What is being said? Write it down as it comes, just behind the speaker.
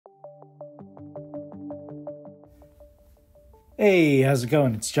Hey, how's it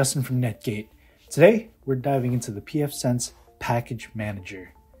going? It's Justin from Netgate. Today, we're diving into the pfSense Package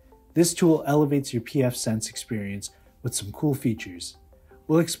Manager. This tool elevates your pfSense experience with some cool features.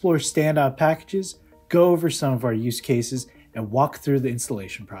 We'll explore standout packages, go over some of our use cases, and walk through the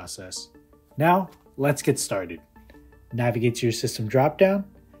installation process. Now, let's get started. Navigate to your system dropdown,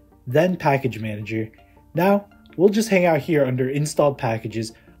 then Package Manager. Now, we'll just hang out here under Installed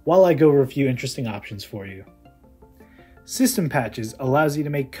Packages while I go over a few interesting options for you. System Patches allows you to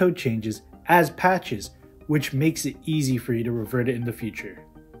make code changes as patches, which makes it easy for you to revert it in the future.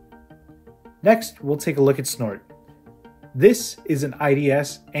 Next, we'll take a look at Snort. This is an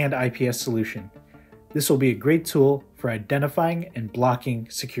IDS and IPS solution. This will be a great tool for identifying and blocking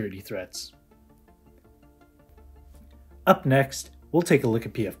security threats. Up next, we'll take a look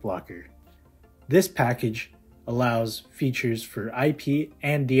at pfBlocker. This package allows features for IP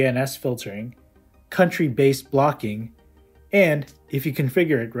and DNS filtering, country-based blocking, and, if you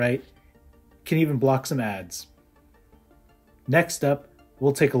configure it right, can even block some ads. Next up,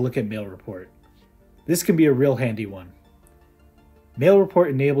 we'll take a look at Mail Report. This can be a real handy one. Mail Report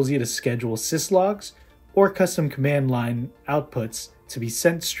enables you to schedule syslogs or custom command line outputs to be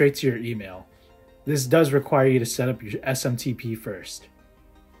sent straight to your email. This does require you to set up your SMTP first.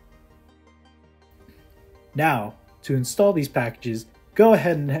 Now, to install these packages, go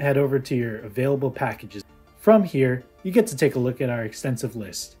ahead and head over to your available packages. From here, you get to take a look at our extensive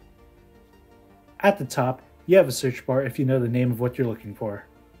list. At the top, you have a search bar if you know the name of what you're looking for.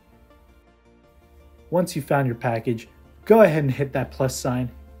 Once you've found your package, go ahead and hit that plus sign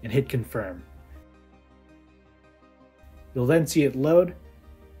and hit confirm. You'll then see it load.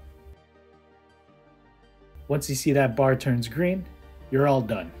 Once you see that bar turns green, you're all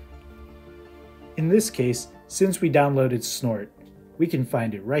done. In this case, since we downloaded Snort, we can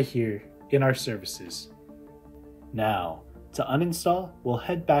find it right here in our services. Now, to uninstall, we'll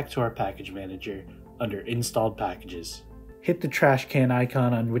head back to our package manager under Installed Packages. Hit the trash can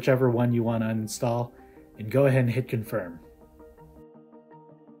icon on whichever one you want to uninstall, and go ahead and hit confirm.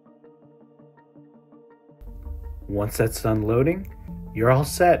 Once that's done loading, you're all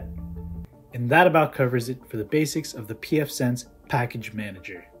set. And that about covers it for the basics of the pfSense Package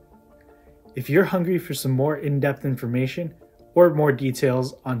Manager. If you're hungry for some more in-depth information or more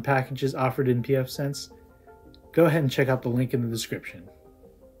details on packages offered in pfSense, go ahead and check out the link in the description.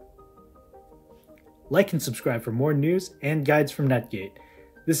 Like and subscribe for more news and guides from Netgate.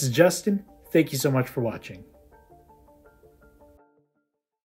 This is Justin. Thank you so much for watching.